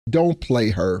Don't play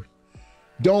her.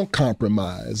 Don't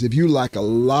compromise. If you like a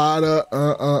lot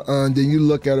of then you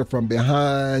look at her from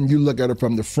behind, you look at her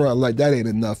from the front, like that ain't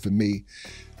enough for me.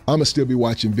 I'm going to still be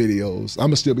watching videos. I'm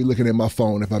going to still be looking at my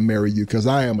phone if I marry you, because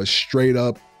I am a straight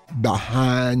up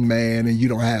behind man and you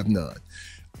don't have none.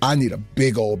 I need a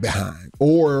big old behind.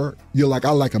 Or you're like,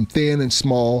 I like them thin and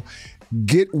small.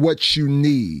 Get what you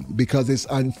need, because it's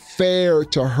unfair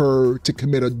to her to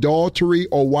commit adultery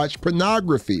or watch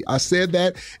pornography. I said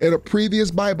that in a previous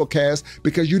Bible cast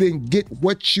because you didn't get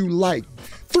what you like.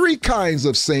 3 kinds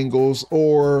of singles,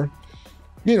 or,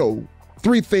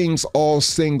 3 things all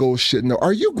singles should know.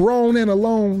 Are you grown and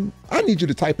alone? I need you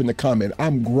to type in the comment,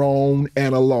 I'm grown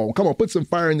and alone. Come on, put some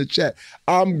fire in the chat.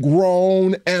 I'm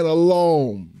grown and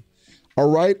alone. All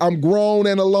right, I'm grown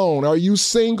and alone. Are you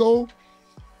single?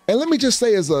 And let me just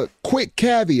say as a quick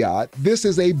caveat, this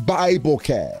is a Bible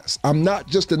cast. I'm not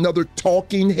just another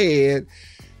talking head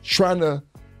trying to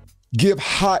give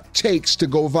hot takes to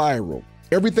go viral.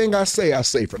 Everything I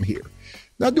say from here.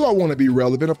 Now, do I want to be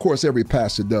relevant? Of course, every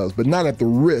pastor does, but not at the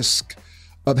risk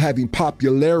of having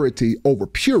popularity over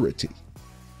purity.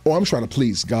 Oh, I'm trying to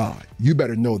please God. You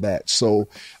better know that. So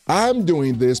I'm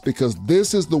doing this because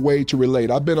this is the way to relate.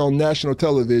 I've been on national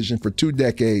television for 2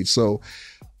 decades, so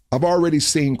I've already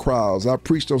seen crowds. I've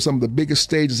preached on some of the biggest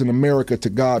stages in America. To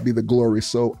God be the glory.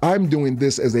 So I'm doing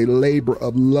this as a labor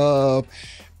of love,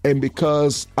 and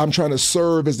because I'm trying to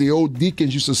serve, as the old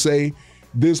deacons used to say,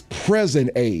 this present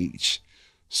age.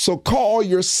 So call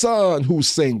your son who's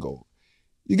single.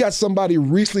 You got somebody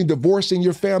recently divorced in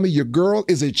your family, your girl.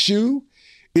 Is it you?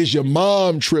 Is your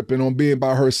mom tripping on being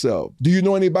by herself? Do you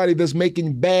know anybody that's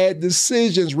making bad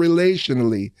decisions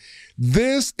relationally?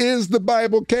 This is the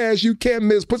Bible cast you can't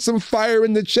miss. Put some fire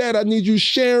in the chat. I need you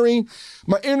sharing.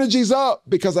 My energy's up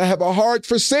because I have a heart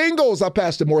for singles. I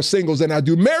pastor more singles than I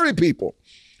do married people.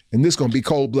 And this is going to be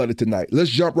cold-blooded tonight. Let's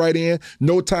jump right in.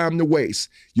 No time to waste.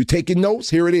 You taking notes?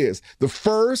 Here it is. The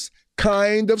first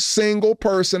kind of single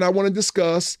person I want to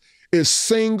discuss is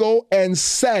single and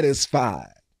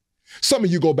satisfied. Some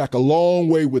of you go back a long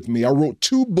way with me. I wrote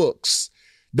 2 books.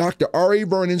 Dr. R.A.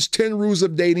 Vernon's 10 Rules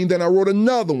of Dating. Then I wrote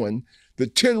another one, The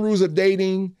 10 Rules of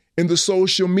Dating in the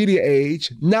Social Media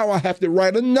Age. Now I have to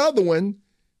write another one,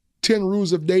 10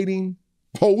 Rules of Dating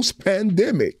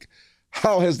Post-Pandemic.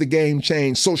 How has the game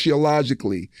changed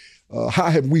sociologically? How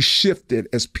have we shifted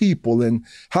as people, and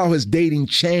how has dating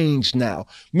changed now?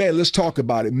 Man, let's talk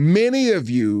about it. Many of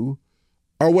you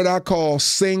are what I call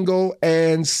single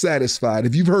and satisfied.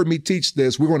 If you've heard me teach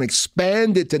this, we're going to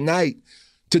expand it tonight.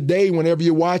 Today, whenever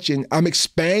you're watching, I'm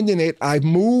expanding it. I've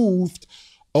moved.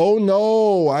 Oh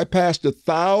no, I pastor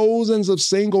thousands of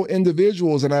single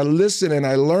individuals, and I listen and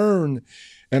I learn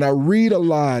and I read a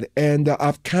lot, and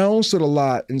I've counseled a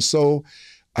lot. And so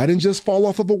I didn't just fall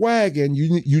off of a wagon.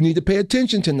 You need to pay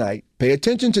attention tonight. Pay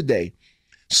attention today.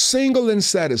 Single and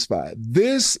satisfied.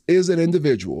 This is an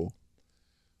individual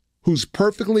who's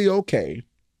perfectly okay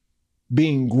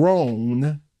being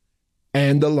grown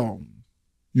and alone.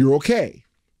 You're okay.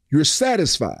 You're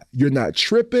satisfied. You're not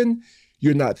tripping.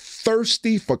 You're not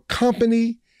thirsty for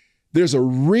company. There's a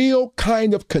real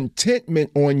kind of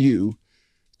contentment on you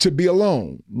to be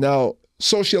alone. Now,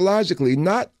 sociologically,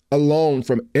 not alone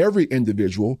from every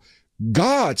individual.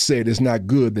 God said it's not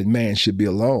good that man should be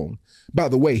alone. By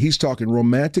the way, he's talking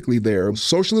romantically there.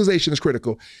 Socialization is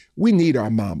critical. We need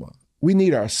our mama. We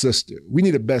need our sister. We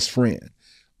need a best friend.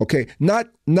 Okay, not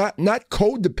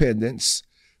codependence,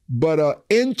 but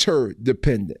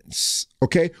interdependence.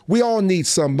 Okay, we all need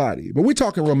somebody, but we're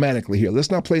talking romantically here.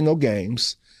 Let's not play no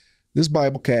games. This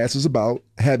Bible cast is about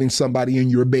having somebody in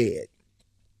your bed,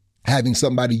 having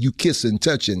somebody you kissing,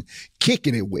 touching,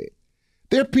 kicking it with.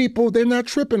 There are people, they're not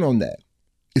tripping on that.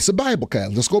 It's a Bible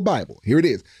cast. Let's go Bible. Here it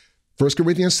is. 1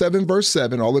 Corinthians 7, verse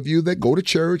 7. All of you that go to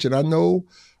church, and I know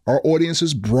our audience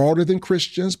is broader than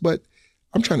Christians, but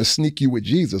I'm trying to sneak you with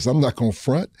Jesus. I'm not going to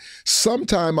front.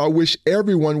 Sometime I wish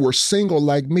everyone were single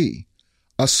like me,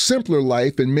 a simpler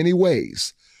life in many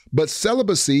ways. But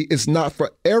celibacy is not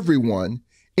for everyone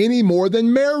any more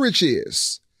than marriage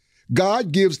is.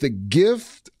 God gives the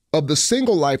gift of the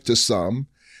single life to some,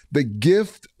 the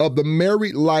gift of the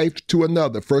married life to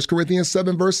another. 1 Corinthians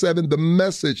 7, verse 7, the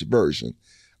Message version.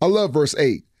 I love verse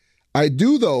 8. I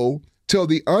do, though, tell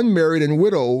the unmarried and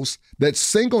widows that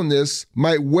singleness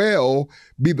might well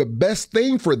be the best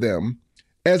thing for them,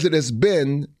 as it has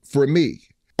been for me.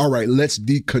 All right, let's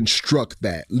deconstruct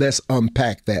that. Let's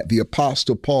unpack that. The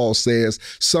Apostle Paul says,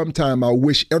 sometime I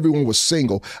wish everyone was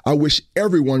single. I wish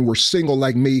everyone were single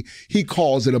like me. He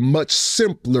calls it a much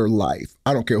simpler life.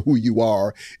 I don't care who you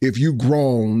are. If you've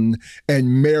grown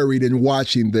and married and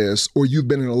watching this, or you've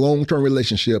been in a long-term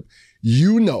relationship,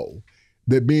 you know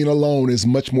that being alone is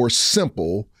much more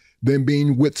simple than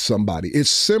being with somebody. It's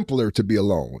simpler to be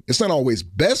alone. It's not always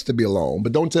best to be alone,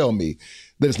 but don't tell me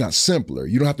that it's not simpler.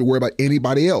 You don't have to worry about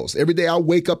anybody else. Every day I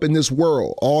wake up in this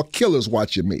world, all killers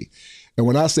watching me. And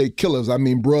when I say killers, I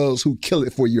mean bros who kill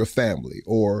it for your family,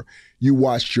 or you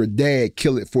watched your dad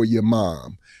kill it for your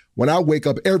mom. When I wake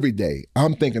up every day,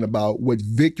 I'm thinking about what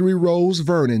Victory Rose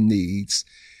Vernon needs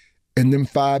and them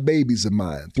 5 babies of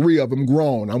mine, 3 of them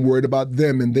grown. I'm worried about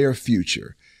them and their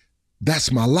future.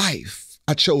 That's my life.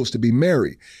 I chose to be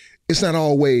married. It's not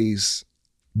always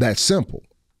that simple.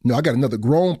 No, I got another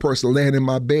grown person laying in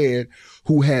my bed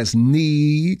who has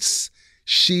needs.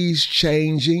 She's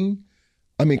changing.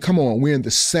 I mean, come on, we're in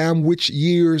the sandwich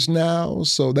years now.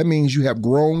 So that means you have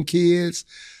grown kids,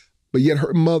 but yet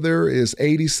her mother is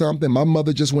 80 something. My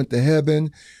mother just went to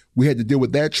heaven. We had to deal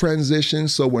with that transition.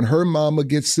 So when her mama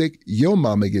gets sick, your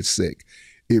mama gets sick.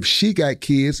 If she got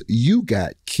kids, you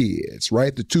got kids,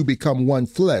 right? The two become one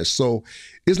flesh. So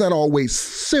it's not always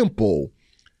simple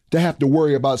to have to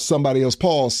worry about somebody else.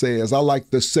 Paul says, I like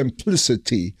the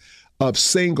simplicity of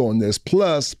singleness.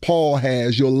 Plus, Paul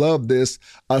has, you'll love this,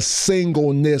 a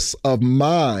singleness of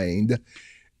mind,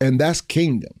 and that's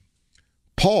kingdom.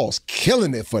 Paul's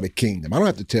killing it for the kingdom. I don't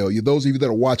have to tell you, those of you that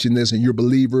are watching this and you're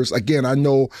believers, again, I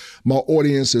know my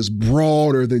audience is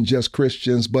broader than just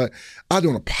Christians, but I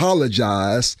don't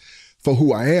apologize for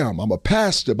who I am. I'm a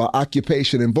pastor by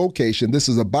occupation and vocation. This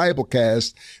is a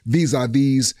Biblecast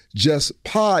vis-a-vis just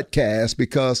podcast,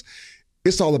 because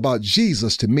it's all about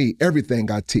Jesus to me, everything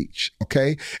I teach,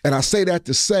 okay? And I say that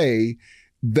to say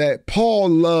that Paul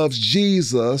loves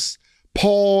Jesus.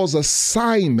 Paul's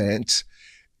assignment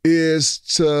is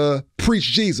to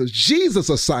preach Jesus. Jesus'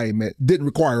 assignment didn't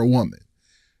require a woman.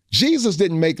 Jesus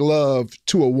didn't make love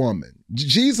to a woman.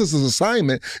 Jesus'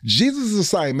 assignment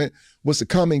was to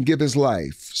come and give his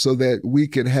life so that we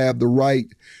could have the right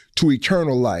to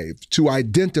eternal life, to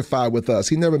identify with us.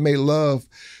 He never made love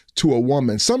to a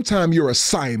woman. Sometimes your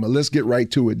assignment, let's get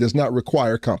right to it, does not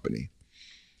require company.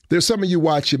 There's some of you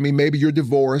watching me, maybe you're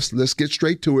divorced. Let's get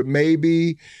straight to it.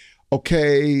 Maybe,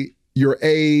 okay, your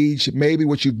age, maybe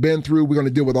what you've been through. We're going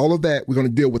to deal with all of that. We're going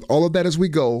to deal with all of that as we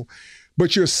go.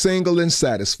 But you're single and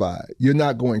satisfied. You're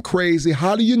not going crazy.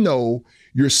 How do you know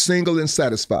you're single and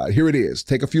satisfied? Here it is.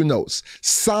 Take a few notes.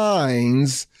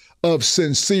 Signs of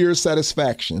sincere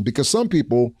satisfaction. Because some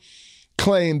people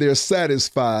claim they're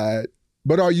satisfied,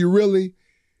 but are you really?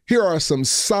 Here are some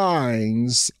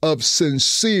signs of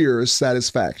sincere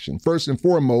satisfaction. First and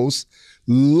foremost,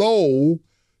 low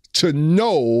to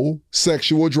no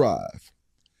sexual drive.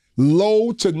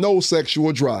 Low to no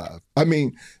sexual drive. I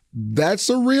mean, that's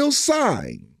a real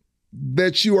sign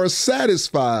that you are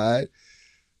satisfied,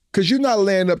 because you're not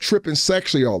laying up tripping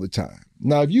sexually all the time.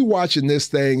 Now, if you watching this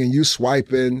thing and you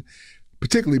swiping,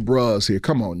 particularly bras here,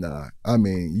 come on now. I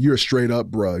mean, you're straight up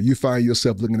bruh. You find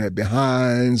yourself looking at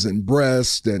behinds and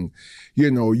breasts, and,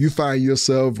 you find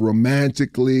yourself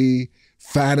romantically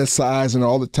fantasizing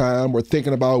all the time, or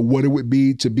thinking about what it would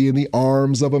be to be in the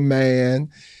arms of a man.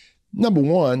 Number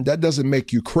one, that doesn't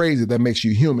make you crazy. That makes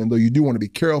you human, though you do want to be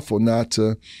careful not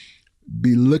to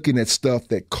be looking at stuff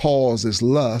that causes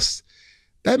lust.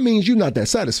 That means you're not that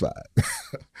satisfied.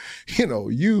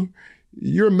 You're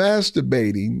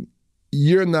masturbating.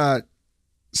 You're not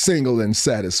single and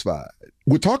satisfied.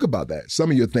 We'll talk about that.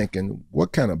 Some of you are thinking,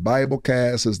 what kind of Bible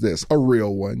cast is this? A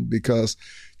real one, because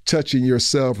touching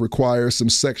yourself requires some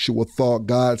sexual thought.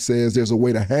 God says there's a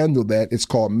way to handle that. It's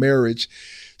called marriage.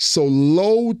 So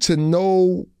low to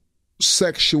no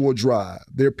sexual drive.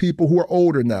 There are people who are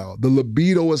older now. The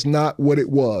libido is not what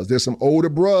it was. There's some older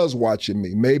bros watching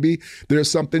me. Maybe there's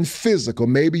something physical.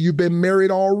 Maybe you've been married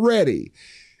already.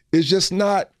 It's just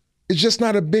not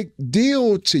a big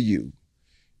deal to you.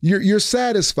 You're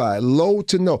satisfied, low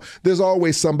to no. There's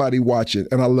always somebody watching,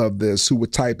 and I love this, who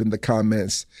would type in the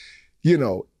comments,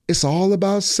 it's all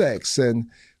about sex, and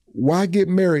why get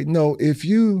married? No, if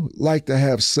you like to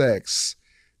have sex,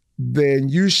 then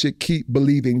you should keep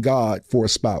believing God for a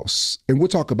spouse. And we'll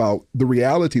talk about the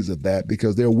realities of that,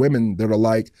 because there are women that are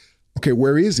like, okay,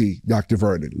 where is he, Dr.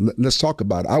 Vernon? Let's talk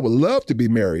about it. I would love to be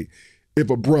married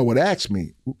if a bro would ask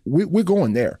me. We're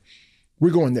going there.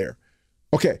 We're going there.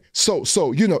 Okay, so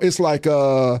it's like,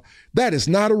 that is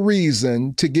not a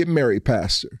reason to get married,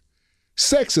 Pastor.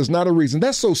 Sex is not a reason.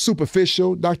 That's so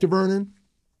superficial, Dr. Vernon.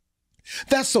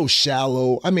 That's so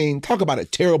shallow. I mean, talk about a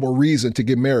terrible reason to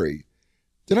get married.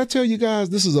 Did I tell you guys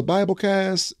this is a Bible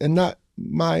cast and not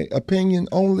my opinion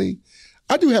only?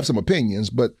 I do have some opinions,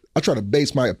 but I try to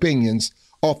base my opinions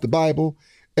off the Bible.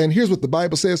 And here's what the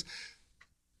Bible says.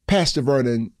 Pastor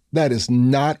Vernon, that is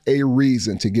not a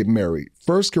reason to get married.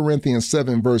 1 Corinthians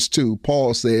 7 verse 2,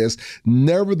 Paul says,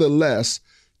 nevertheless,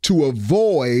 to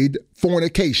avoid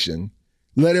fornication,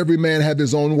 let every man have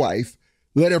his own wife,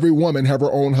 let every woman have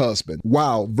her own husband.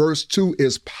 Wow, verse 2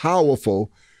 is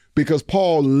powerful because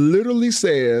Paul literally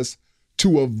says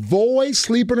to avoid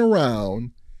sleeping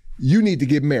around, you need to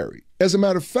get married. As a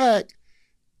matter of fact,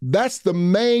 that's the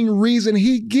main reason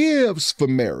he gives for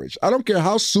marriage. I don't care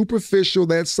how superficial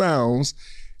that sounds.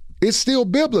 It's still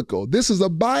biblical. This is a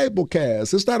Bible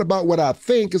cast. It's not about what I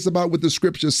think. It's about what the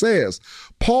scripture says.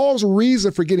 Paul's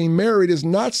reason for getting married is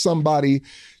not somebody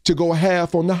to go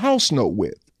half on the house note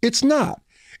with. It's not.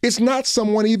 It's not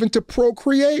someone even to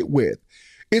procreate with.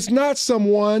 It's not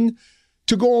someone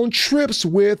to go on trips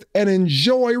with and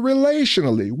enjoy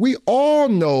relationally. We all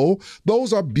know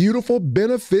those are beautiful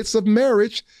benefits of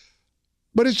marriage,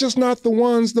 but it's just not the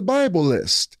ones the Bible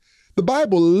lists. The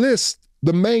Bible lists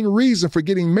the main reason for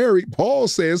getting married. Paul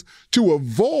says to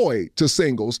avoid, to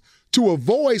singles, to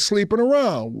avoid sleeping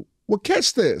around. Well,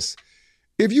 catch this.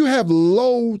 If you have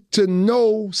low to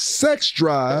no sex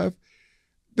drive,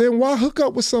 then why hook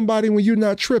up with somebody when you're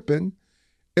not tripping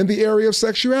in the area of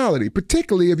sexuality,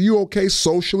 particularly if you're okay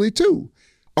socially too?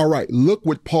 All right, look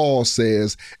what Paul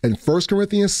says in 1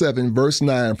 Corinthians 7, verse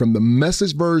 9 from the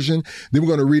Message version. Then we're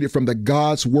going to read it from the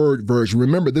God's Word version.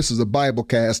 Remember, this is a Bible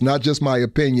cast, not just my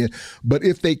opinion. But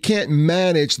if they can't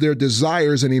manage their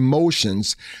desires and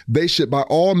emotions, they should by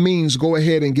all means go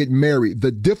ahead and get married.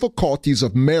 The difficulties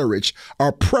of marriage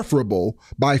are preferable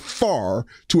by far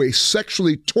to a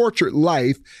sexually tortured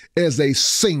life as a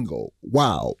single.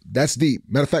 Wow, that's deep.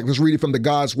 Matter of fact, let's read it from the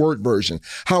God's Word version.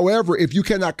 However, if you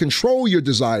cannot control your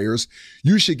desires,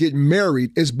 you should get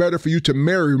married. It's better for you to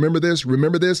marry, remember this,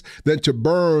 than to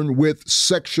burn with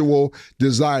sexual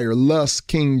desire. Lust,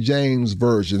 King James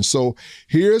Version. So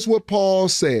here's what Paul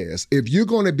says. If you're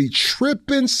going to be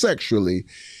tripping sexually,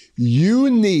 you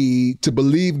need to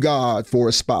believe God for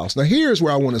a spouse. Now here's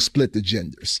where I want to split the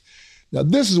genders. Now,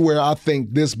 this is where I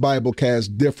think this Bible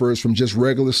cast differs from just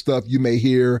regular stuff you may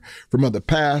hear from other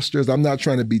pastors. I'm not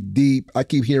trying to be deep. I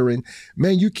keep hearing,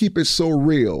 man, you keep it so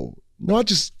real. No, I'm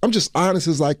just honest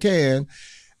as I can.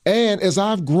 And as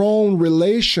I've grown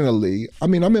relationally, I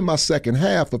mean, I'm in my second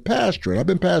half of pastoring. I've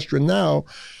been pastoring now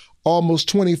almost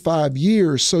 25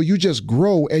 years. So you just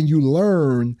grow and you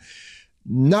learn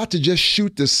not to just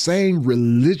shoot the same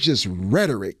religious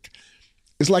rhetoric.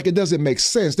 It's like it doesn't make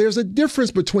sense. There's a difference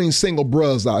between single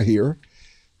bros out here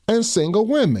and single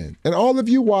women. And all of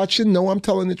you watching know I'm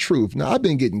telling the truth. Now, I've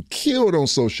been getting killed on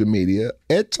social media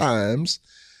at times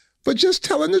for just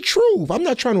telling the truth. I'm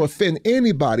not trying to offend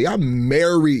anybody. I'm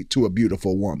married to a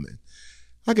beautiful woman.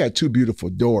 I got 2 beautiful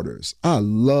daughters. I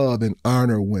love and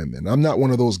honor women. I'm not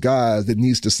one of those guys that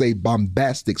needs to say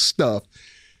bombastic stuff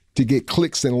to get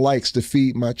clicks and likes to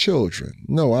feed my children.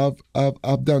 No,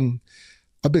 I've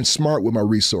been smart with my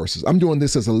resources. I'm doing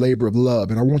this as a labor of love,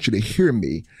 and I want you to hear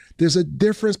me. There's a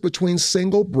difference between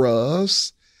single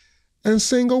bros and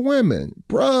single women.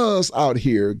 Bros out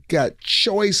here got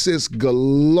choices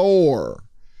galore.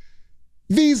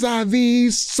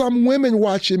 Vis-a-vis some women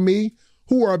watching me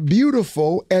who are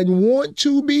beautiful and want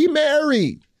to be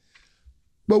married,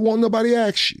 but won't nobody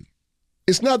ask you.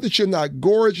 It's not that you're not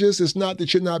gorgeous. It's not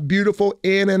that you're not beautiful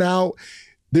in and out.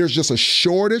 There's just a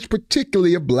shortage,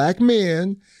 particularly of black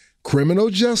men, criminal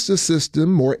justice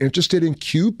system, more interested in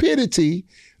cupidity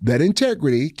than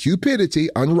integrity, cupidity,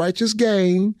 unrighteous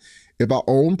gain. If I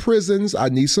own prisons, I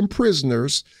need some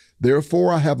prisoners.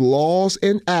 Therefore, I have laws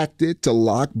enacted to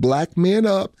lock black men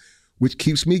up, which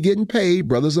keeps me getting paid.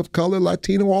 Brothers of color,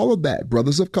 Latino, all of that.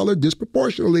 Brothers of color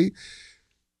disproportionately.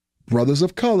 Brothers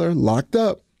of color locked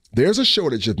up. There's a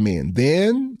shortage of men.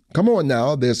 Then, come on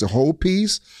now, there's a whole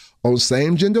piece on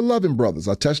same gender loving brothers.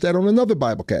 I touched that on another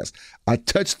Bible cast.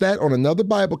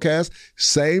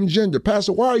 Same gender.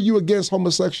 Pastor, why are you against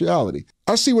homosexuality?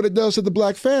 I see what it does to the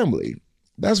black family.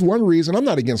 That's one reason. I'm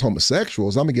not against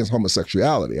homosexuals. I'm against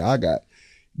homosexuality. I got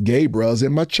gay brothers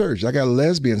in my church. I got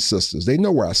lesbian sisters. They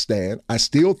know where I stand. I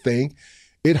still think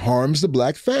it harms the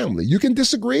black family. You can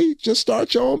disagree. Just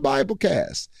start your own Bible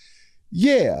cast.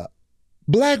 Yeah,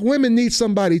 black women need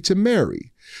somebody to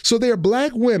marry. So there are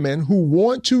black women who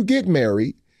want to get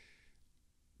married,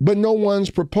 but no one's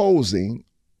proposing,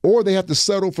 or they have to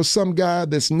settle for some guy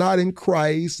that's not in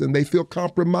Christ and they feel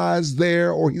compromised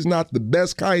there, or he's not the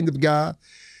best kind of guy.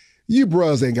 You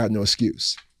bros ain't got no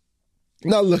excuse.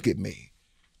 Now look at me,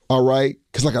 all right?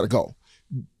 Because I got to go.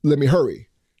 Let me hurry.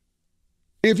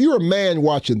 If you're a man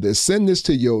watching this, send this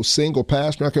to your single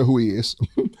pastor, I don't care who he is.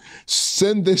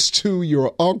 Send this to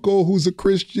your uncle who's a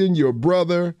Christian, your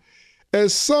brother. At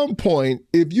some point,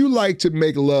 if you like to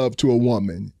make love to a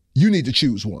woman, you need to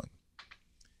choose one.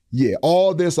 Yeah,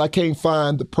 all this, I can't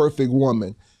find the perfect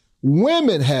woman.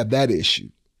 Women have that issue.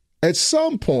 At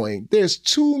some point, there's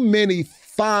too many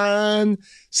fine,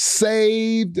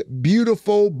 saved,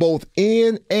 beautiful, both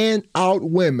in and out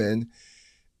women,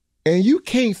 and you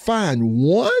can't find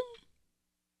one?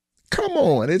 Come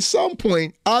on. At some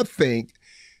point, I think,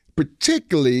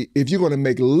 particularly if you're going to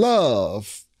make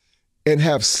love and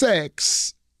have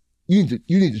sex, you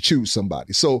need to choose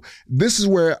somebody. So this is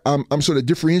where I'm sort of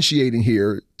differentiating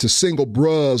here to single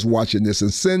bros watching this,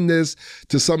 and send this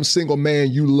to some single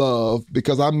man you love,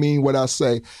 because I mean what I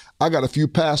say. I got a few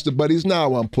pastor buddies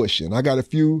now I'm pushing. I got a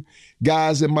few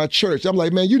guys in my church. I'm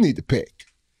like, man, you need to pick.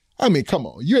 I mean, come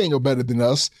on. You ain't no better than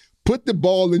us. Put the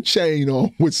ball and chain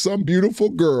on with some beautiful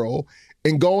girl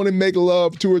and go on and make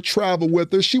love to her, travel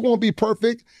with her. She won't be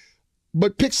perfect,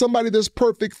 but pick somebody that's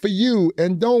perfect for you,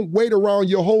 and don't wait around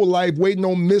your whole life waiting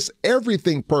on Miss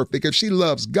Everything Perfect. If she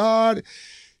loves God,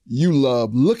 you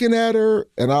love looking at her,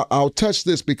 and I'll touch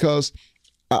this because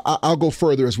I'll go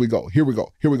further as we go. Here we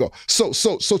go. So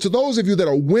to those of you that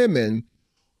are women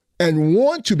and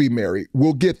want to be married,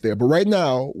 we'll get there. But right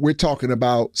now, we're talking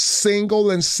about single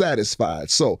and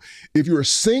satisfied. So if you're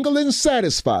single and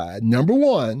satisfied, number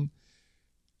one,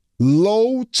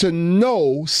 low to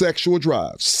no sexual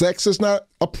drive. Sex is not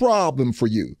a problem for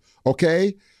you,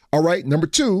 okay? All right, number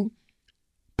two,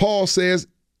 Paul says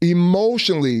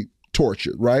emotionally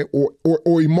tortured, right?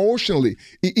 Or emotionally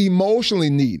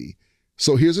needy.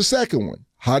 So here's a second one.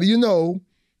 How do you know?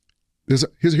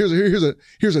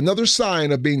 Here's another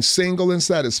sign of being single and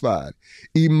satisfied.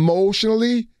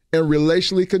 Emotionally and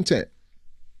relationally content.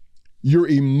 You're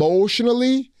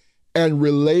emotionally and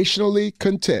relationally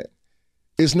content.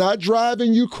 It's not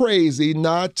driving you crazy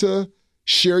not to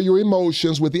share your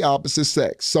emotions with the opposite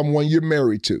sex, someone you're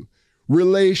married to.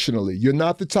 Relationally, you're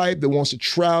not the type that wants to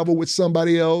travel with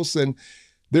somebody else and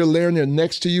they're laying there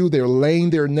next to you, they're laying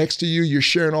there next to you, you're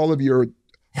sharing all of your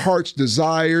heart's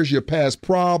desires, your past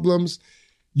problems.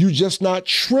 You're just not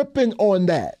tripping on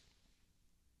that.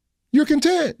 You're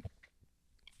content.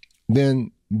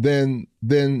 Then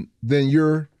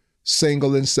you're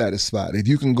single and satisfied. If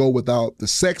you can go without the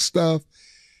sex stuff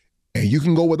and you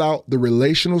can go without the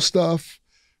relational stuff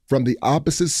from the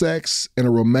opposite sex in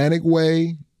a romantic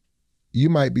way, you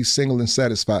might be single and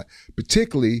satisfied,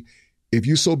 particularly if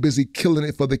you're so busy killing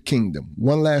it for the kingdom.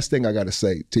 One last thing I got to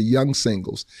say to young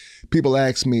singles. People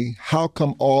ask me, how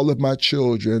come all of my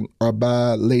children are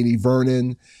by Lady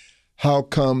Vernon? How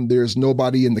come there's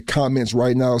nobody in the comments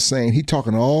right now saying he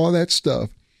talking all that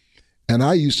stuff? And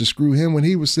I used to screw him when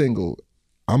he was single.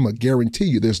 I'm going to guarantee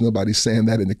you there's nobody saying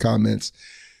that in the comments,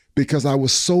 because I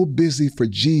was so busy for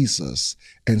Jesus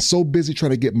and so busy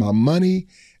trying to get my money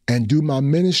and do my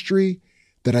ministry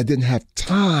that I didn't have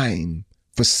time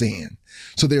for sin.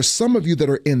 So there's some of you that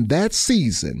are in that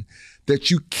season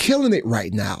that you killing it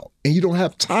right now and you don't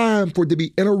have time for it to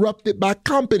be interrupted by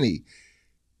company.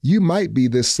 You might be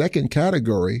this second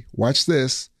category. Watch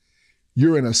this.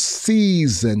 You're in a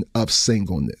season of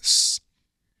singleness.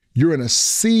 You're in a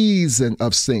season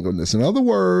of singleness. In other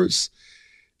words,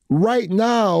 right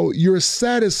now you're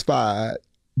satisfied,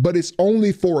 but it's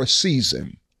only for a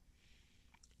season.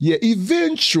 Yeah,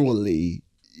 eventually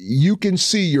you can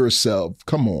see yourself.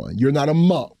 Come on, you're not a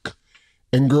monk.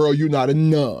 And girl, you're not a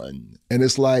nun. And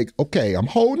it's like, okay, I'm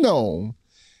holding on.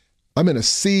 I'm in a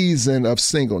season of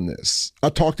singleness. I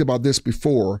talked about this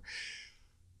before.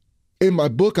 In my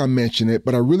book, I mention it,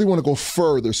 but I really want to go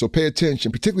further. So pay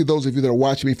attention, particularly those of you that are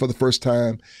watching me for the first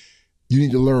time. You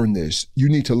need to learn this. You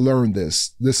need to learn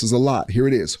this. This is a lot. Here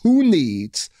it is. Who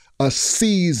needs a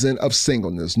season of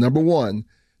singleness? Number one,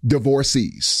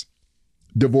 divorcees.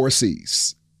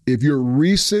 Divorcees. If you're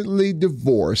recently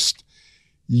divorced,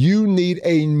 you need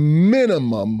a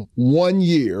minimum 1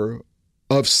 year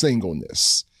of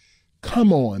singleness.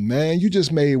 Come on, man. You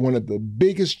just made one of the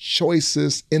biggest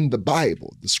choices in the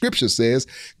Bible. The scripture says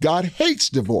God hates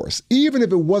divorce, even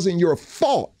if it wasn't your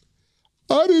fault.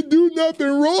 I didn't do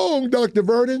nothing wrong, Dr.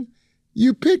 Vernon.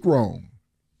 You picked wrong.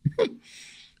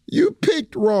 You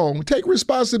picked wrong. Take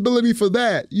responsibility for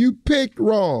that. You picked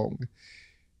wrong.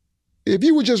 If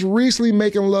you were just recently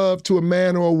making love to a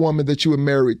man or a woman that you were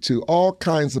married to, all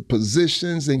kinds of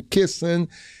positions and kissing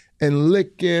and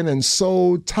licking and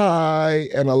soul tie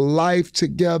and a life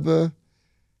together,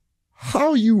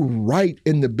 how are you right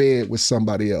in the bed with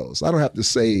somebody else? I don't have to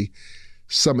say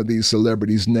some of these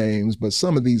celebrities' names, but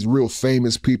some of these real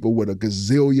famous people with a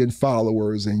gazillion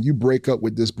followers, and you break up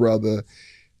with this brother,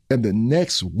 and the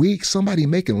next week somebody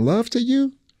making love to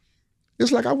you?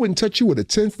 It's like I wouldn't touch you with a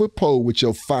 10-foot pole with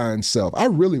your fine self. I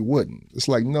really wouldn't. It's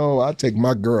like, no, I'll take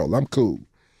my girl. I'm cool.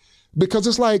 Because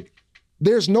it's like,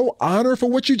 there's no honor for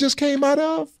what you just came out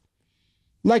of.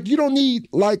 Like, you don't need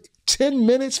like 10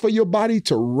 minutes for your body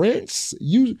to rinse.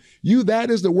 You that,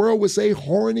 as the world would say,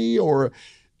 horny, or,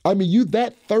 I mean, you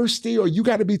that thirsty, or you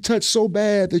got to be touched so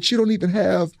bad that you don't even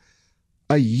have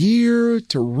a year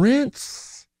to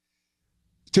rinse,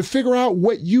 to figure out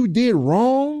what you did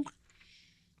wrong.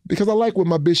 Because I like what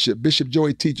my Bishop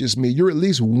Joey teaches me. You're at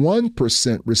least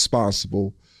 1%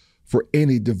 responsible for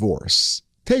any divorce.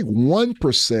 Take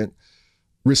 1%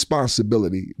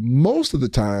 responsibility. Most of the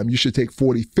time, you should take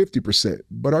 40, 50%.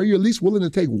 But are you at least willing to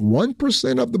take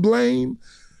 1% of the blame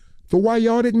for why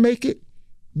y'all didn't make it?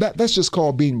 That's just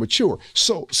called being mature.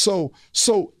 So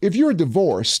if you're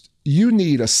divorced, you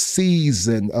need a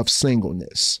season of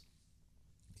singleness.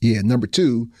 Yeah, number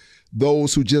 2,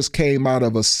 those who just came out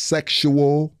of a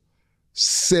sexual,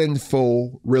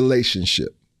 sinful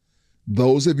relationship.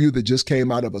 Those of you that just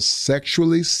came out of a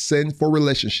sexually sinful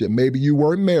relationship, maybe you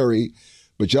weren't married,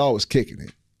 but y'all was kicking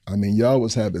it. I mean, y'all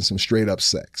was having some straight up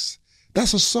sex.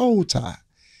 That's a soul tie.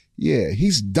 Yeah,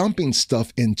 he's dumping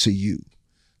stuff into you.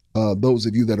 Those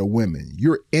of you that are women,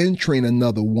 you're entering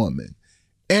another woman.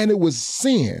 And it was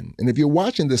sin. And if you're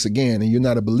watching this again and you're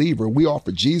not a believer, we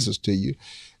offer Jesus to you.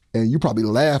 And you're probably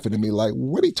laughing at me like,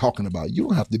 what are you talking about? You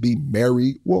don't have to be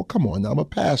married. Well, come on, I'm a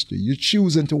pastor. You're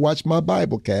choosing to watch my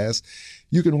Bible cast.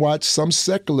 You can watch some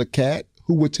secular cat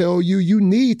who will tell you you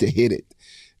need to hit it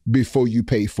before you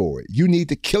pay for it. You need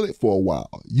to kill it for a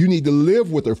while. You need to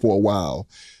live with her for a while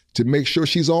to make sure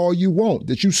she's all you want,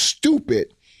 that you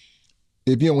stupid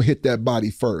if you don't hit that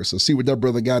body first, or see what that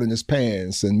brother got in his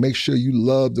pants and make sure you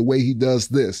love the way he does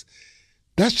this.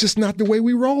 That's just not the way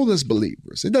we roll as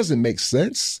believers. It doesn't make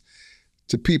sense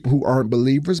to people who aren't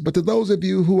believers, but to those of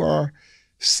you who are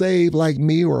saved like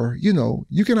me, or,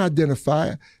 you can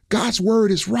identify God's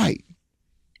word is right.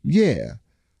 Yeah.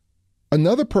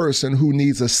 Another person who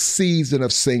needs a season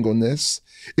of singleness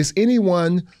is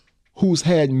anyone who's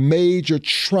had major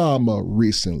trauma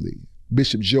recently.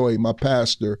 Bishop Joey, my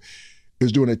pastor,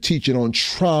 is doing a teaching on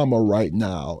trauma right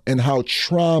now and how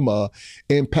trauma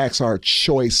impacts our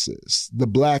choices. The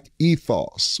Black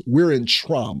ethos, we're in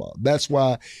trauma. That's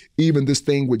why even this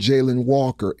thing with Jalen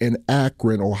Walker in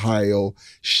Akron, Ohio,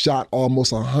 shot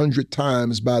almost 100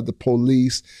 times by the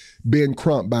police. Ben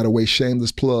Crump, by the way,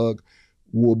 shameless plug,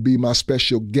 will be my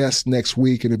special guest next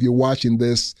week. And if you're watching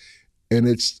this and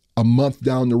it's a month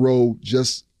down the road,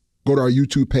 just go to our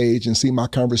YouTube page and see my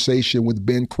conversation with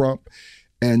Ben Crump.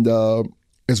 And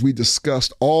as we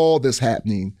discussed all this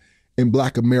happening in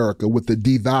Black America with the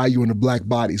devaluing of Black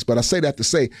bodies. But I say that to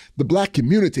say the Black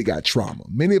community got trauma.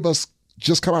 Many of us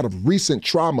just come out of recent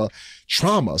trauma.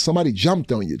 Somebody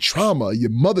jumped on you. Trauma.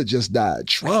 Your mother just died.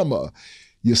 Trauma.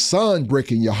 Your son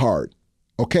breaking your heart.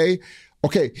 Okay?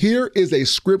 Here is a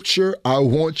scripture I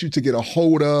want you to get a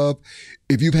hold of.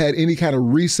 If you've had any kind of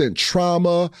recent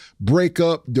trauma,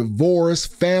 breakup, divorce,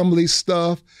 family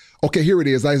stuff. Okay, here it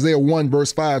is. Isaiah 1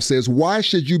 verse 5 says, why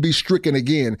should you be stricken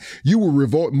again? You will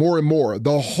revolt more and more.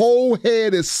 The whole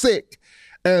head is sick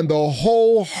and the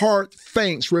whole heart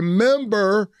faints.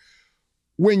 Remember,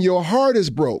 when your heart is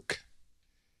broke,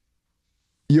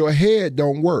 your head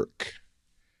don't work.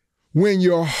 When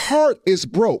your heart is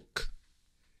broke,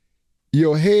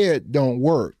 your head don't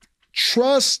work.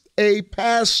 Trust a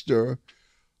pastor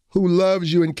who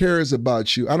loves you and cares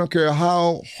about you. I don't care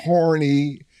how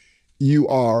horny you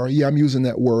are. Yeah, I'm using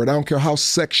that word. I don't care how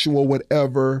sexual,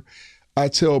 whatever. I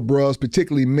tell bros,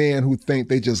 particularly men who think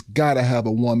they just gotta have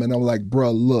a woman. I'm like,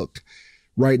 bruh, look,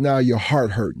 right now your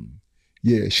heart hurting.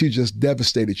 Yeah, she just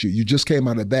devastated you. You just came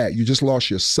out of that. You just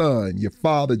lost your son. Your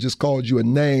father just called you a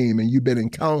name and you've been in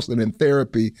counseling and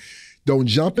therapy. Don't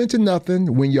jump into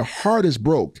nothing. When your heart is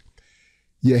broke,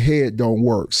 your head don't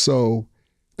work. So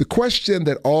the question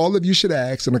that all of you should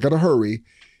ask, and I gotta hurry,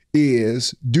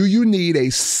 is, do you need a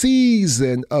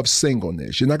season of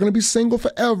singleness? You're not going to be single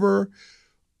forever,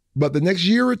 but the next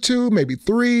year or 2, maybe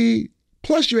 3,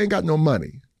 plus you ain't got no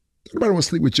money. Nobody want to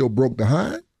sleep with your broke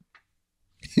behind.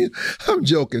 I'm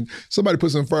joking. Somebody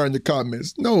put some fire in the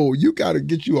comments. No, you got to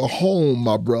get you a home,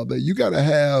 my brother. You got to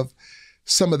have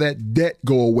some of that debt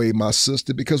go away, my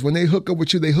sister, because when they hook up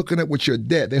with you, they hooking up with your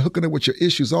debt. They're hooking up with your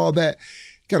issues, all that.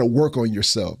 You got to work on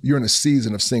yourself. You're in a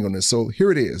season of singleness. So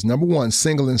here it is. Number 1,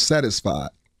 single and satisfied.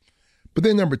 But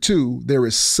then number 2, there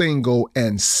is single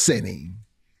and sinning.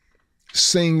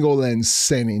 single and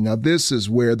sinning. Now, this is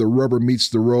where the rubber meets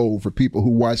the road for people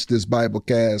who watch this Bible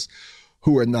cast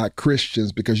who are not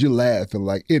Christians, because you're laughing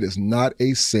like, it is not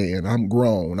a sin. I'm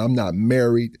grown. I'm not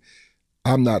married.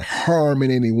 I'm not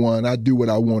harming anyone. I do what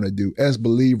I want to do. As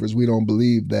believers, we don't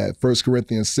believe that. 1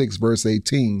 Corinthians 6, verse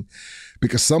 18,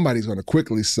 because somebody's going to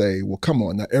quickly say, well, come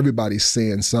on, now everybody's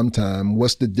sin sometime.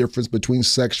 What's the difference between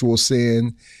sexual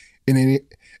sin and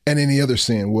any other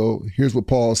sin? Well, here's what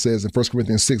Paul says in 1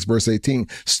 Corinthians 6, verse 18.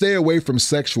 Stay away from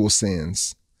sexual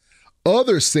sins.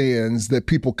 Other sins that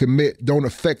people commit don't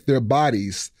affect their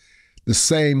bodies the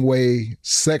same way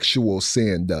sexual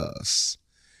sin does.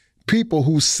 People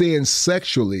who sin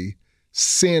sexually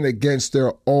sin against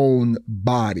their own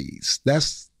bodies.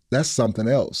 That's something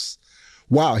else.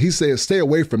 Wow, he says, stay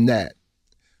away from that.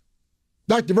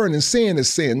 Dr. Vernon, sin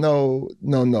is sin. No.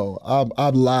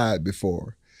 I've lied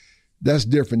before. That's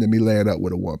different than me laying up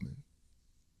with a woman.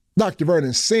 Dr.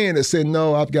 Vernon, sin is sin.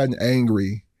 No, I've gotten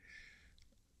angry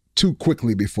too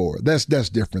quickly before. That's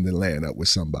different than laying up with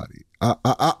somebody.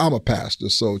 I'm a pastor,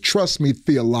 so trust me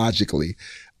theologically.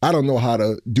 I don't know how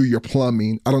to do your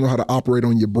plumbing. I don't know how to operate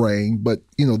on your brain, but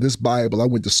this Bible, I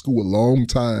went to school a long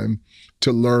time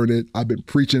to learn it. I've been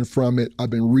preaching from it.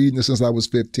 I've been reading it since I was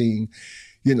 15,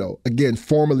 again,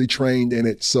 formally trained in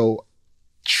it. So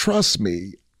trust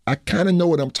me, I kind of know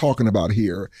what I'm talking about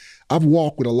here. I've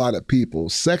walked with a lot of people.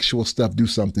 Sexual stuff do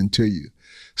something to you.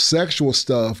 Sexual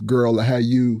stuff, girl, will have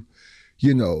you,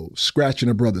 scratching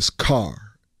a brother's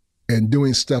car and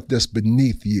doing stuff that's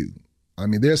beneath you. I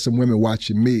mean, there's some women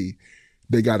watching me.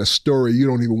 They got a story you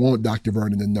don't even want Dr.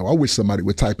 Vernon to know. I wish somebody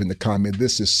would type in the comment,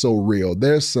 this is so real.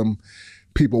 There's some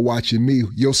people watching me,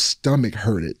 your stomach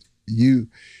hurted. You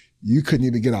couldn't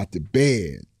even get out the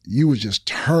bed. You was just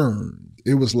turned.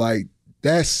 It was like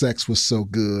that sex was so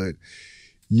good.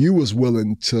 You was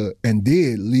willing to and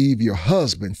did leave your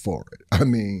husband for it. I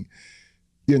mean,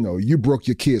 you broke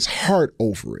your kid's heart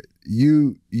over it.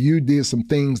 You did some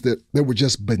things that were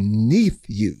just beneath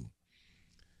you.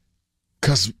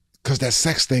 Cause that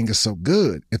sex thing is so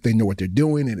good if they know what they're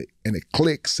doing and it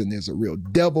clicks and there's a real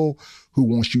devil who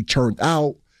wants you turned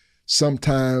out.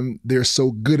 Sometimes they're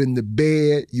so good in the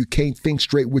bed, you can't think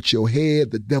straight with your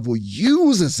head. The devil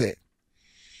uses it.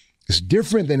 It's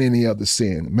different than any other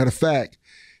sin. Matter of fact,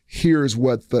 here's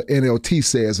what the NLT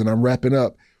says, and I'm wrapping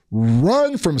up.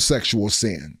 Run from sexual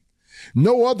sin.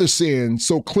 No other sin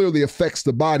so clearly affects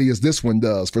the body as this one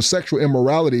does. For sexual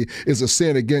immorality is a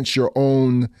sin against your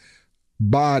own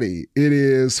body. It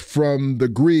is from the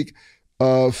Greek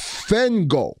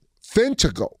phentago,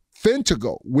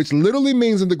 which literally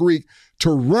means in the Greek to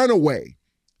run away,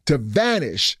 to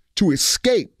vanish, to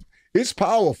escape. It's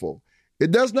powerful.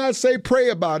 It does not say pray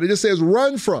about it. It says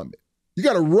run from it. You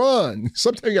got to run.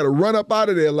 Sometimes you got to run up out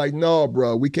of there like, no,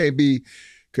 bro, we can't be,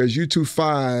 because you too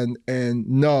fine. And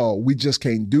no, we just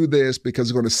can't do this because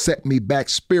it's going to set me back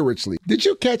spiritually. Did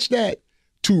you catch that?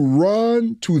 To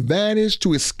run, to vanish,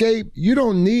 to escape, you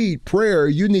don't need prayer.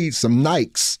 You need some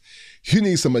Nikes. You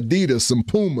need some Adidas, some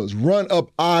Pumas. Run up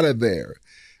out of there.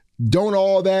 Don't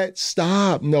all that.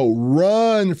 Stop. No,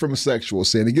 run from sexual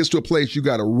sin. It gets to a place you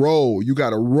got to roll. You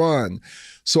got to run.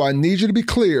 So I need you to be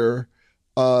clear.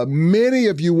 Many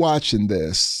of you watching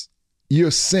this, you're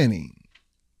sinning.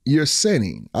 You're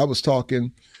sinning. I was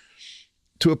talking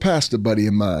to a pastor buddy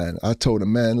of mine. I told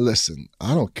him, man, listen,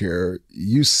 I don't care.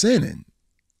 You sinning.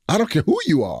 I don't care who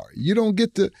you are. You don't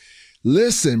get to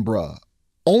listen, bruh.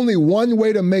 Only one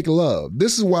way to make love.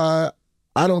 This is why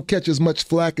I don't catch as much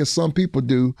flack as some people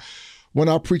do when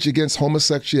I preach against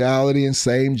homosexuality and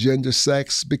same-gender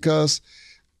sex, because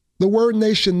the Word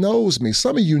Nation knows me.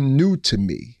 Some of you new to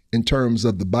me in terms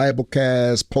of the Bible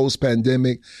cast,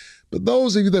 post-pandemic, but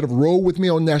those of you that have rolled with me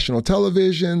on national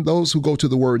television, those who go to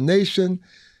the Word Nation,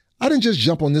 I didn't just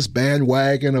jump on this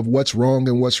bandwagon of what's wrong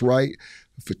and what's right.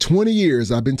 For 20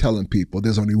 years, I've been telling people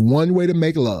there's only one way to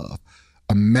make love.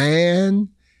 A man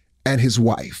and his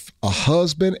wife, a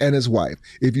husband and his wife.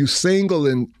 If you single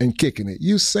and kicking it,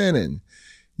 you sinning.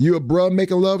 You a bruh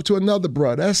making love to another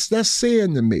bruh. That's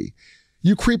sin to me.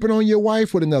 You creeping on your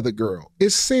wife with another girl.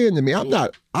 It's sin to me. I'm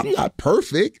not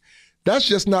perfect. That's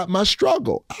just not my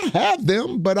struggle. I have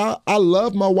them, but I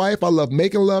love my wife. I love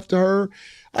making love to her.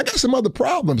 I got some other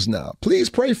problems now. Please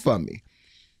pray for me.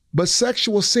 But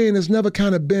sexual sin has never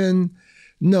kind of been,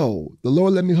 no, the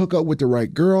Lord let me hook up with the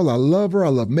right girl. I love her. I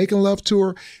love making love to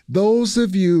her. Those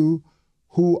of you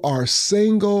who are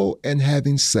single and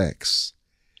having sex,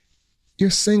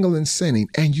 you're single and sinning,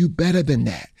 and you better than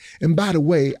that. And by the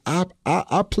way, I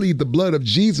plead the blood of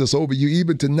Jesus over you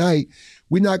even tonight.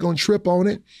 We're not going to trip on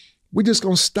it. We're just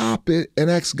going to stop it and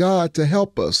ask God to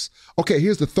help us. Okay,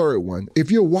 here's the third one.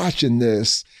 If you're watching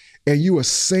this and you are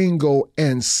single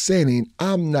and sinning,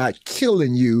 I'm not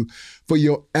killing you for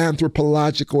your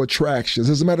anthropological attractions.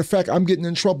 As a matter of fact, I'm getting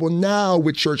in trouble now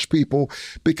with church people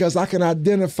because I can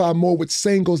identify more with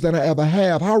singles than I ever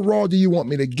have. How raw do you want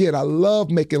me to get? I love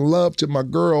making love to my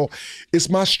girl. It's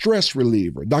my stress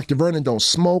reliever. Dr. Vernon don't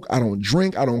smoke. I don't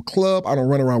drink. I don't club. I don't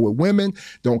run around with women.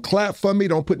 Don't clap for me.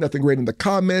 Don't put nothing great in the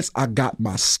comments. I got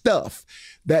my stuff.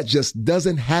 That just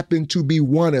doesn't happen to be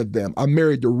one of them. I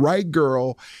married the right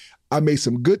girl. I made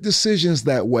some good decisions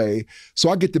that way, so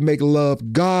I get to make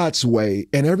love God's way.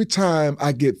 And every time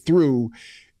I get through,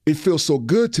 it feels so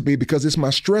good to me because it's my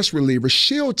stress reliever.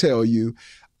 She'll tell you,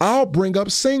 I'll bring up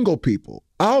single people.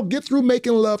 I'll get through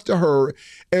making love to her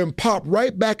and pop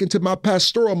right back into my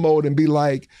pastoral mode and be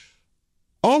like,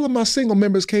 all of my single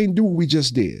members can't do what we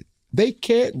just did. They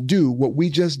can't do what we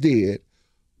just did,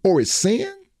 or it's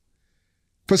sin.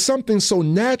 For something so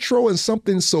natural and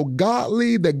something so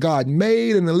godly that God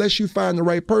made, and unless you find the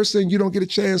right person, you don't get a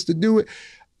chance to do it.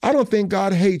 I don't think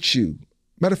God hates you.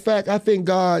 Matter of fact, I think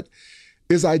God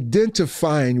is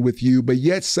identifying with you, but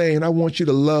yet saying, I want you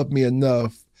to love me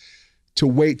enough to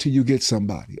wait till you get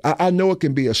somebody. I know it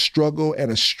can be a struggle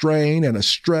and a strain and a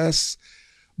stress,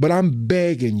 but I'm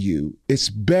begging you, it's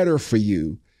better for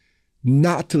you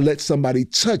not to let somebody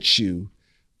touch you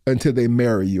until they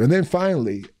marry you. And then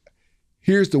finally,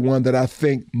 here's the one that I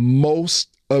think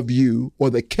most of you,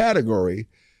 or the category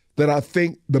that I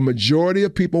think the majority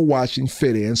of people watching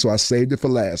fit in, so I saved it for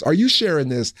last. Are you sharing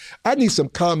this? I need some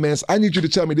comments. I need you to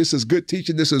tell me this is good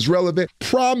teaching, this is relevant.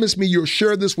 Promise me you'll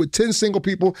share this with 10 single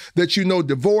people that you know,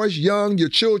 divorced, young, your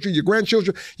children, your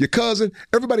grandchildren, your cousin.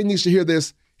 Everybody needs to hear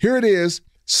this. Here it is,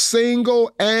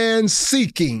 single and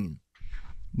seeking.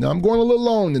 Now, I'm going a little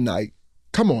long tonight.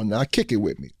 Come on now, kick it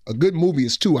with me. A good movie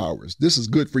is 2 hours. This is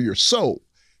good for your soul.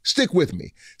 Stick with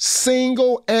me.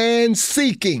 Single and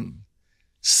seeking.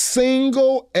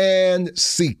 Single and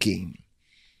seeking.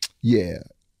 Yeah,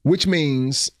 which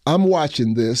means I'm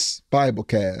watching this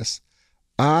Biblecast.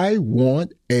 I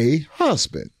want a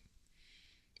husband.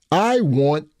 I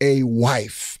want a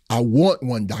wife. I want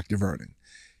one, Dr. Vernon.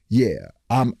 Yeah,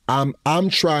 I'm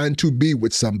trying to be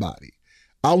with somebody.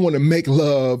 I want to make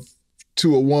love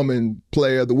to a woman,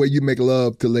 player, the way you make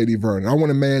love to Lady Vernon. I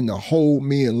want a man to hold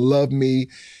me and love me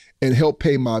and help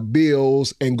pay my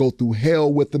bills and go through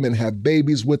hell with them and have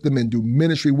babies with them and do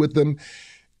ministry with them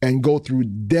and go through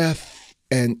death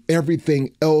and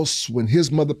everything else. When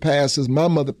his mother passes, my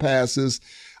mother passes,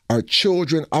 our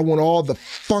children. I want all the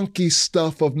funky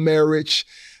stuff of marriage.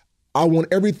 I want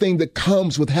everything that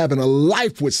comes with having a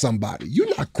life with somebody.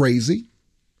 You're not crazy.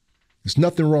 There's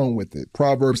nothing wrong with it.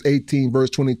 Proverbs 18,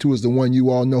 verse 22 is the one you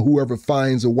all know. Whoever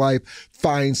finds a wife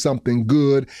finds something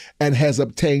good and has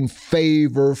obtained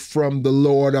favor from the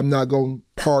Lord. I'm not going to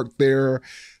park there.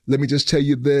 Let me just tell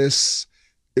you this.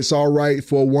 It's all right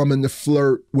for a woman to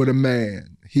flirt with a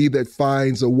man. He that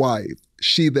finds a wife,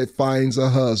 she that finds a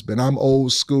husband. I'm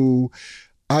old school.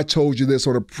 I told you this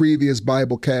on a previous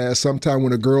Biblecast. Sometime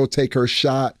when a girl take her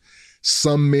shot,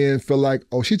 some men feel like,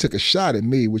 oh, she took a shot at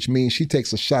me, which means she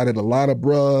takes a shot at a lot of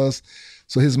bras.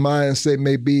 So his mindset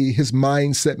may be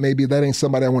that ain't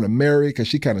somebody I want to marry because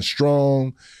she kind of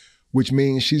strong, which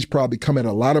means she's probably come at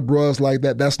a lot of bras like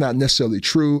that. That's not necessarily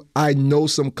true. I know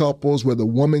some couples where the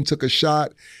woman took a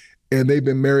shot and they've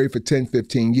been married for 10,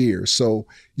 15 years. So,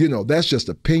 that's just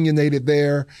opinionated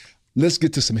there. Let's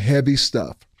get to some heavy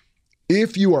stuff.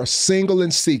 If you are single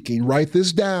and seeking, write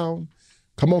this down.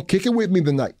 Come on, kick it with me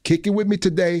tonight. Kick it with me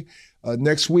today.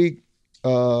 Next week,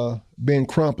 Ben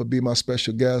Crump will be my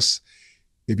special guest.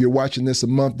 If you're watching this a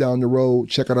month down the road,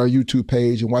 check out our YouTube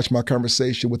page and watch my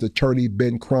conversation with attorney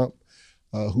Ben Crump,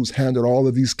 who's handled all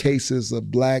of these cases of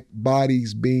Black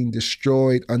bodies being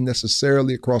destroyed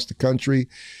unnecessarily across the country.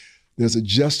 There's a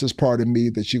justice part of me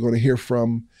that you're going to hear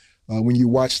from when you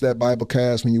watch that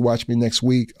Biblecast, when you watch me next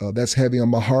week. That's heavy on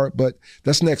my heart, but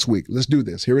that's next week. Let's do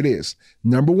this. Here it is.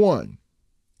 Number one.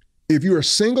 If you are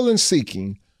single and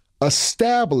seeking,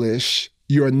 establish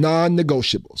your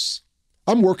non-negotiables.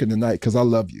 I'm working tonight because I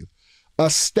love you.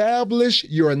 Establish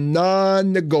your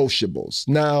non-negotiables.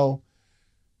 Now,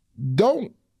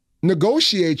 don't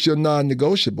negotiate your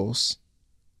non-negotiables.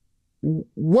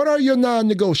 What are your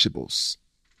non-negotiables?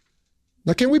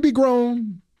 Now, can we be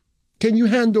grown? Can you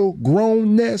handle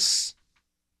grownness?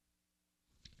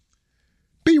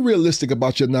 Be realistic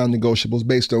about your non-negotiables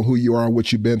based on who you are and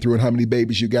what you've been through and how many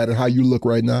babies you got and how you look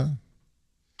right now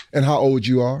and how old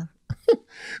you are.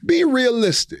 Be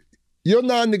realistic. Your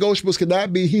non-negotiables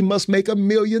cannot be, he must make $1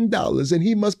 million and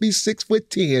he must be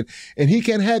 6'10" and he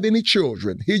can't have any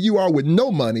children. Here you are with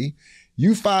no money.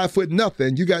 You 5 foot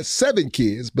nothing. You got 7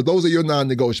 kids, but those are your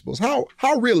non-negotiables.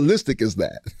 How realistic is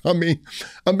that? I mean,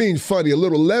 I'm being funny, a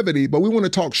little levity, but we want to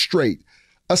talk straight.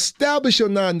 Establish your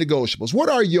non-negotiables. What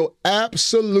are your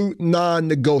absolute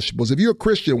non-negotiables? If you're a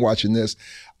Christian watching this,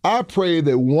 I pray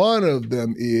that one of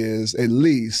them is at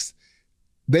least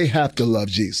they have to love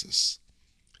Jesus.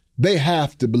 They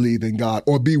have to believe in God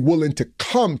or be willing to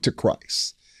come to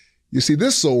Christ. You see,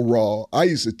 this is so raw. I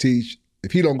used to teach,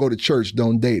 if he don't go to church,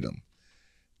 don't date him.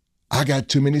 I got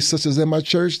too many sisters in my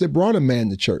church that brought a man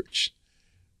to church.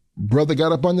 Brother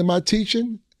got up under my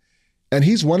teaching, and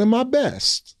he's one of my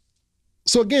best.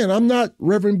 So again, I'm not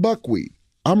Reverend Buckwheat.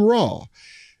 I'm raw.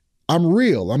 I'm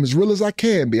real. I'm as real as I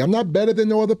can be. I'm not better than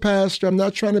no other pastor. I'm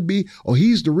not trying to be, oh,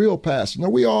 he's the real pastor. No,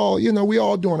 we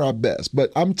all doing our best. But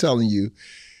I'm telling you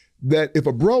that if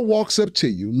a bro walks up to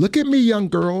you, look at me, young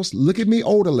girls, look at me,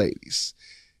 older ladies.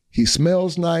 He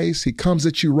smells nice. He comes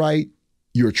at you right.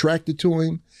 You're attracted to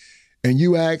him. And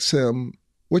you ask him,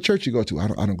 what church you go to? I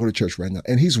don't go to church right now.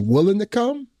 And he's willing to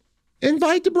come,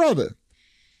 invite the brother.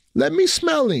 Let me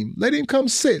smell him. Let him come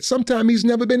sit. Sometimes he's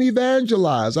never been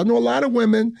evangelized. I know a lot of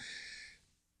women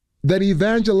that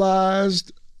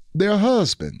evangelized their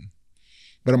husband.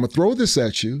 But I'm going to throw this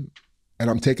at you, and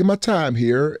I'm taking my time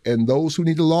here, and those who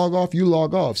need to log off, you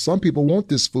log off. Some people want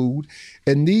this food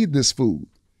and need this food.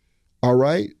 All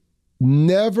right?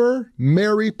 Never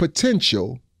marry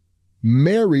potential,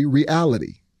 marry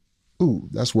reality. Ooh,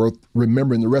 that's worth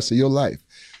remembering the rest of your life.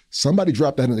 Somebody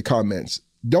drop that in the comments.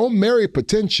 Don't marry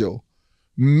potential,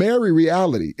 marry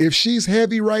reality. If she's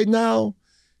heavy right now,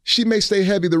 she may stay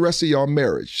heavy the rest of your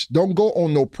marriage. Don't go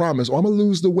on no promise. Oh, I'm going to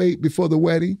lose the weight before the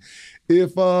wedding.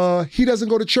 If he doesn't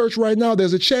go to church right now,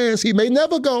 there's a chance he may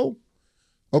never go.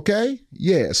 Okay?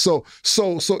 Yeah. So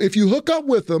if you hook up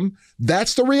with him,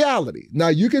 that's the reality. Now,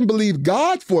 you can believe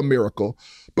God for a miracle,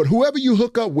 but whoever you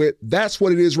hook up with, that's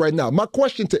what it is right now. My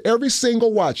question to every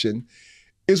single watching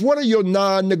is, what are your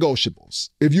non-negotiables?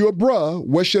 If you're a bruh,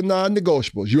 what's your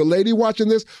non-negotiables? You're a lady watching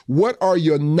this, what are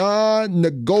your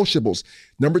non-negotiables?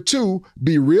 Number 2,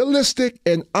 be realistic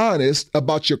and honest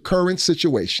about your current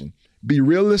situation. Be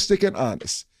realistic and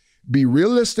honest. Be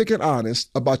realistic and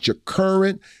honest about your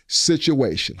current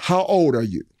situation. How old are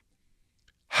you?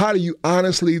 How do you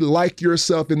honestly like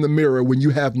yourself in the mirror when you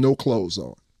have no clothes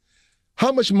on?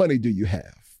 How much money do you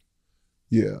have?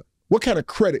 Yeah. What kind of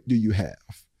credit do you have?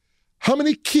 How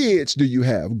many kids do you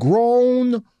have,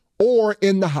 grown or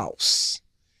in the house?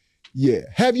 Yeah.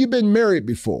 Have you been married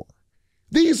before?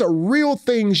 These are real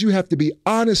things you have to be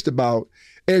honest about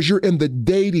as you're in the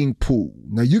dating pool.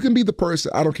 Now, you can be the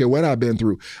person, I don't care what I've been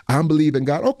through, I'm believing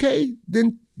God. Okay,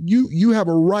 then you have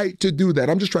a right to do that.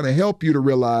 I'm just trying to help you to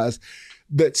realize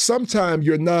that sometimes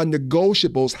your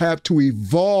non-negotiables have to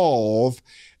evolve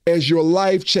as your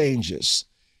life changes.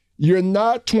 You're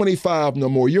not 25 no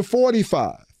more, you're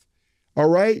 45. All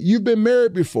right? You've been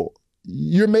married before.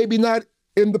 You're maybe not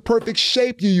in the perfect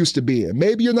shape you used to be in.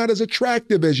 Maybe you're not as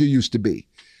attractive as you used to be.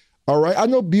 All right? I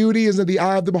know beauty is in the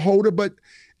eye of the beholder, but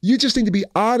you just need to be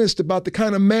honest about the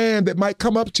kind of man that might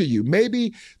come up to you.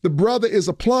 Maybe the brother is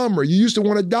a plumber. You used to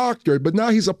want a doctor, but now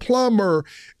he's a plumber.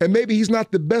 And maybe he's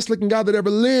not the best looking guy that ever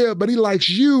lived, but he likes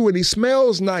you and he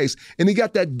smells nice and he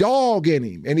got that dog in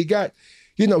him and he got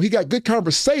good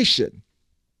conversation.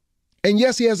 And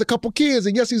yes, he has a couple kids.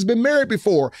 And yes, he's been married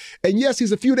before. And yes,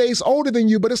 he's a few days older than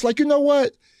you. But it's like, you know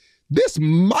what? This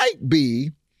might be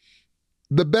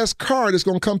the best car that's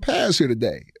going to come past here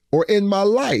today or in my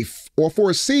life or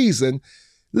for a season.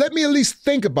 Let me at least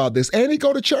think about this. And he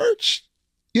go to church,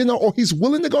 or he's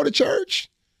willing to go to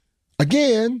church.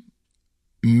 Again,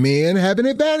 men have an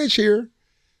advantage here.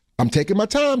 I'm taking my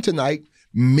time tonight.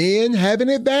 Men have an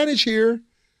advantage here.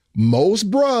 Most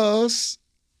bros,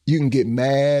 you can get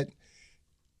mad.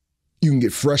 You can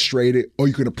get frustrated, or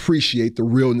you can appreciate the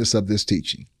realness of this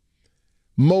teaching.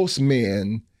 Most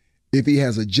men, if he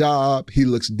has a job, he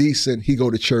looks decent, he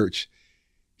go to church,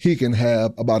 he can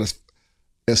have about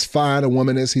as fine a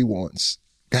woman as he wants.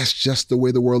 That's just the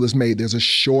way the world is made. There's a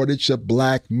shortage of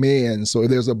black men. So if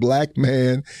there's a black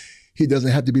man, he doesn't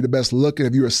have to be the best looking.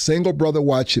 If you're a single brother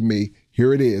watching me,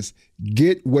 here it is.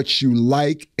 Get what you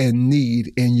like and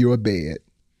need in your bed.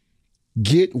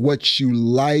 Get what you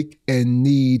like and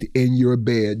need in your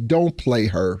bed. Don't play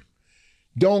her.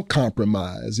 Don't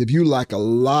compromise. If you like a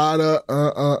lot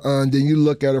of then you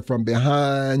look at her from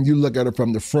behind, you look at her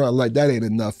from the front, like that ain't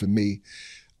enough for me.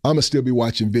 I'm going to still be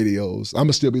watching videos. I'm going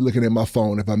to still be looking at my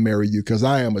phone if I marry you, because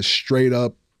I am a straight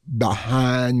up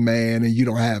behind man and you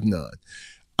don't have none.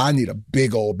 I need a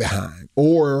big old behind.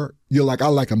 Or you're like, I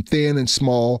like them thin and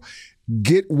small.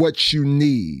 Get what you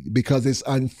need, because it's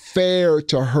unfair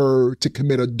to her to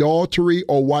commit adultery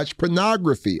or watch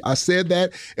pornography. I said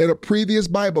that in a previous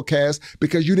Bible cast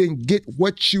because you didn't get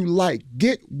what you like.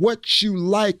 Get what you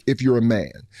like if you're a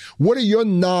man. What are your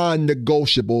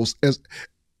non-negotiables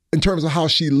in terms of how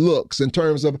she looks, in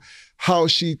terms of how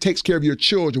she takes care of your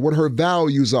children, what her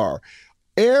values are?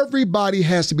 Everybody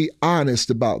has to be honest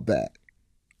about that.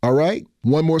 All right?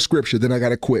 One more scripture, then I got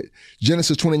to quit.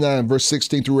 Genesis 29, verse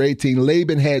 16 through 18.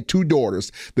 Laban had 2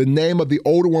 daughters. The name of the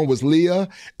older one was Leah,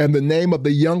 and the name of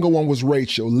the younger one was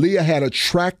Rachel. Leah had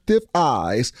attractive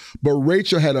eyes, but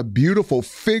Rachel had a beautiful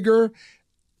figure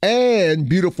and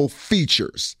beautiful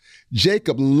features.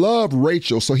 Jacob loved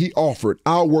Rachel, so he offered,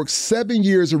 I'll work 7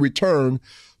 years in return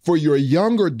for your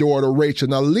younger daughter, Rachel.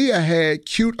 Now, Leah had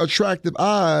cute, attractive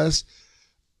eyes,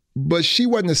 but she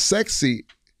wasn't as sexy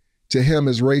to him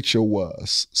as Rachel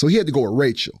was. So he had to go with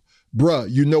Rachel. Bruh,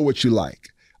 you know what you like.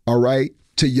 All right?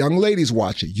 To young ladies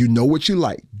watching, you know what you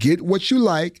like. Get what you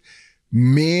like.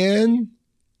 Men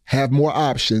have more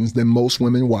options than most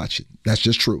women watching. That's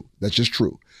just true. That's just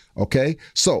true. Okay?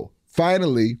 So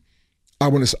finally, I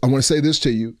want to say this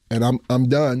to you, and I'm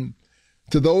done.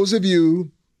 To those of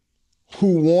you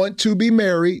who want to be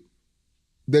married,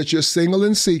 that you're single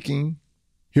and seeking,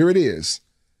 here it is.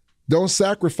 Don't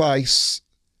sacrifice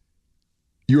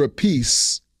your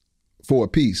peace for a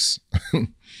piece.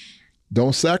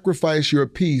 Don't sacrifice your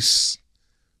peace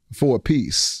for a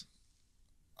piece.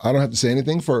 I don't have to say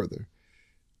anything further.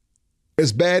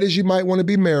 As bad as you might want to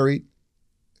be married,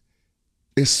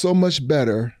 it's so much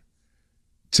better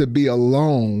to be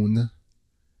alone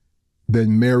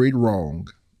than married wrong.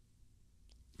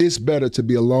 It's better to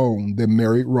be alone than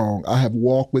married wrong. I have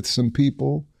walked with some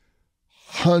people,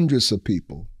 hundreds of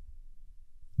people,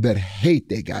 that hate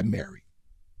they got married.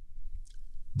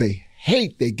 They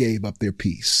hate they gave up their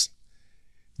peace.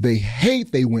 They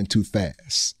hate they went too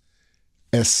fast.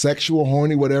 As sexual,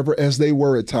 horny, whatever as they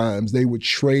were at times, they would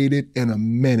trade it in a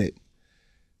minute,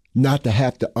 not to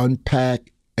have to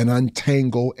unpack and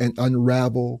untangle and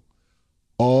unravel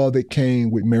all that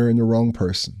came with marrying the wrong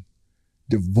person.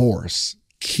 Divorce,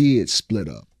 kids split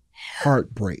up,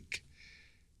 heartbreak.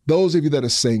 Those of you that are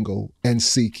single and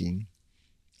seeking,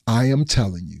 I am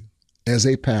telling you, as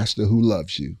a pastor who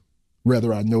loves you,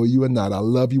 whether I know you or not, I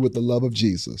love you with the love of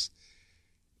Jesus.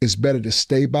 It's better to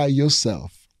stay by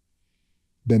yourself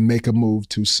than make a move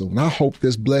too soon. I hope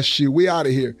this blessed you. We out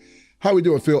of here. How we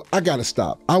doing, Phil? I got to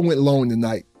stop. I went long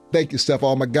tonight. Thank you, Steph.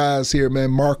 All my guys here,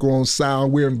 man. Marco on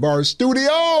sound. We're in VAR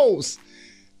Studios.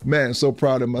 Man, so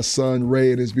proud of my son, Ray,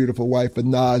 and his beautiful wife,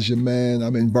 Anaja, man.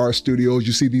 I'm in VAR Studios.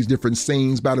 You see these different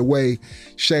scenes. By the way,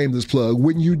 shameless plug.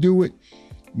 Wouldn't you do it?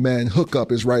 Man,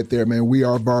 hookup is right there, man.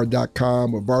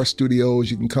 wearevar.com or VAR Studios.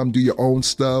 You can come do your own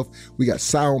stuff. We got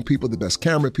sound people, the best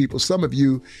camera people. Some of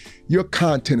you, your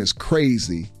content is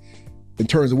crazy in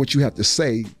terms of what you have to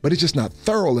say, but it's just not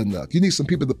thorough enough. You need some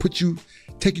people to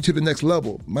take you to the next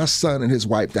level. My son and his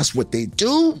wife, that's what they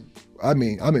do. I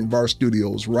mean, I'm in VAR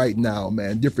Studios right now,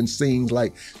 man. Different scenes,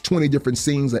 like 20 different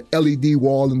scenes, an LED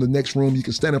wall in the next room. You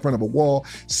can stand in front of a wall.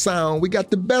 Sound, we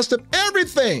got the best of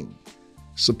everything.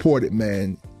 Support it,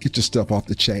 man. Get your stuff off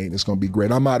the chain. It's going to be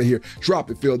great. I'm out of here.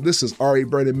 Drop it, Phil. This is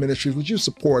Vernon Ministries. Would you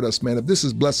support us, man? If this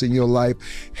is blessing your life,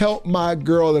 help my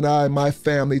girl and I, my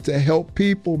family, to help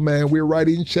people, man. We're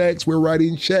writing checks.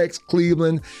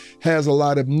 Cleveland has a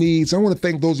lot of needs. I want to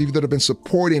thank those of you that have been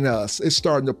supporting us. It's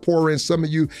starting to pour in. Some of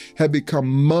you have become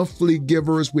monthly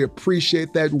givers. We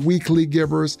appreciate that. Weekly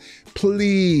givers.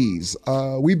 Please,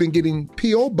 we've been getting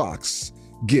P.O. Box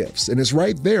gifts, and it's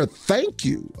right there. Thank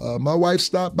you. My wife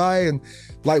stopped by and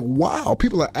like, wow,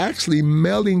 people are actually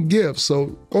mailing gifts. So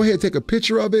go ahead, take a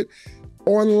picture of it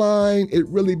online. It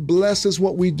really blesses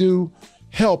what we do.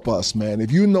 Help us, man.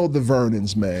 If you know the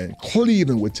Vernons, man,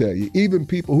 Cleveland would tell you. Even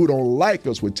people who don't like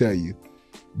us would tell you.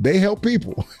 They help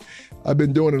people. I've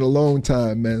been doing it a long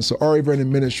time, man. So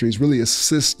Vernon Ministries really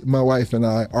assist my wife and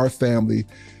I, our family,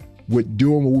 with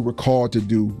doing what we were called to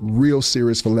do, real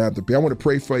serious philanthropy. I want to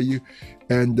pray for you.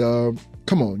 And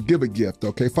come on, give a gift,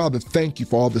 okay? Father, thank you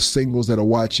for all the singles that are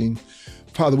watching.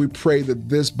 Father, we pray that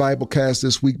this Biblecast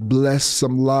this week bless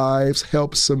some lives,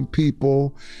 help some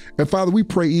people. And Father, we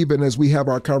pray even as we have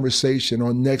our conversation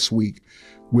on next week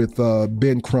with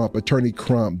Ben Crump, Attorney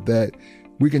Crump, that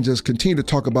we can just continue to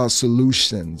talk about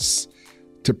solutions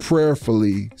to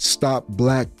prayerfully stop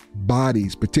Black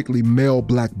bodies, particularly male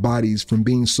Black bodies, from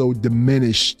being so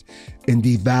diminished and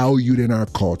devalued in our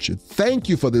culture. Thank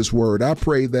you for this word. I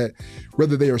pray that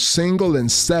whether they are single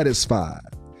and satisfied,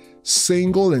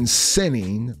 single and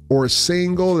sinning, or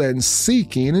single and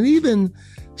seeking, and even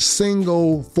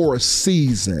single for a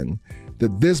season,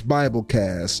 that this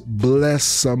Biblecast bless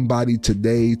somebody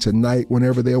today, tonight,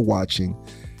 whenever they're watching.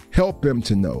 Help them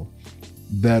to know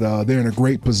that they're in a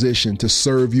great position to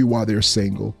serve you while they're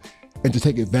single and to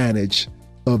take advantage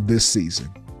of this season.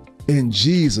 In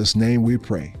Jesus' name we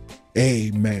pray.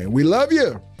 Amen. We love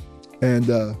you, and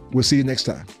we'll see you next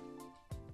time.